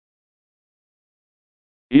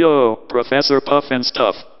Yo, Professor Puff and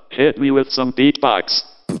Stuff, hit me with some beatbox.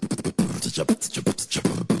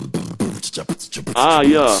 Ah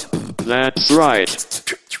yeah, that's right.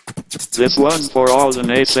 This one's for all the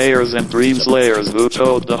naysayers and dream slayers who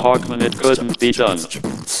told the Hawkman it couldn't be done.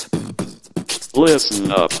 Listen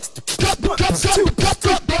up.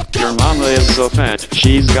 Your mama is so fat,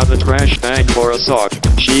 she's got a trash bag for a sock.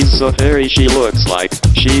 She's so hairy she looks like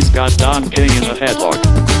she's got Don King in a headlock.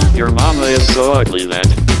 Your mama is so ugly that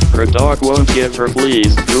her dog won't give her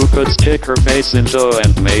fleas. You could stick her face in dough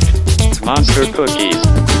and make monster cookies.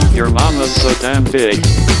 Your mama's so damn big,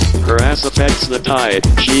 her ass affects the tide.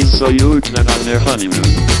 She's so huge that on their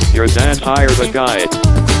honeymoon, your dad hired a guide.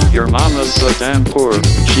 Your mama's so damn poor,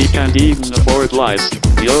 she can't even afford lice.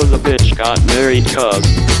 Yo, the bitch got married cause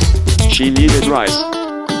she needed rice.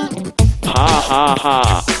 Ha ha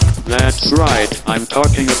ha, that's right, I'm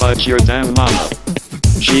talking about your damn mama.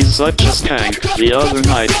 She's such a skank. The other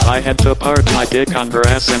night I had to park my dick on her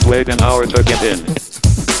ass and wait an hour to get in.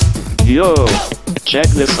 Yo, check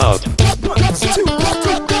this out.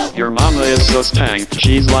 Your mama is so stank,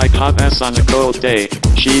 she's like hot ass on a cold day.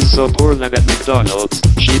 She's so poor that at McDonald's,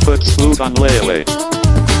 she puts food on layaway.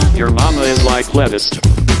 Your mama is like lettuce,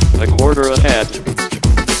 a quarter ahead.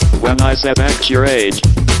 When I said act your age,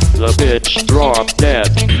 the bitch dropped dead.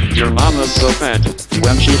 Your mama's so fat,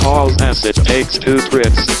 when she hauls ass it takes 2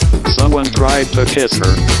 trips. Someone tried to kiss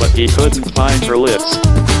her, but he couldn't find her lips.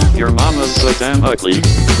 Your mama's so damn ugly,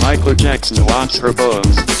 Michael Jackson wants her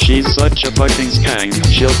bones. She's such a fucking skank,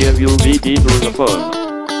 she'll give you VD through the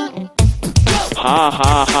phone. Ha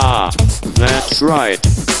ha ha, that's right.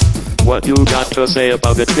 What you got to say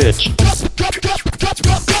about it, bitch?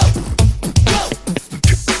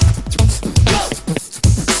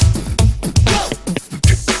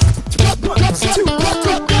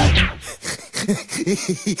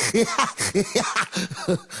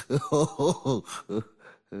 Oh,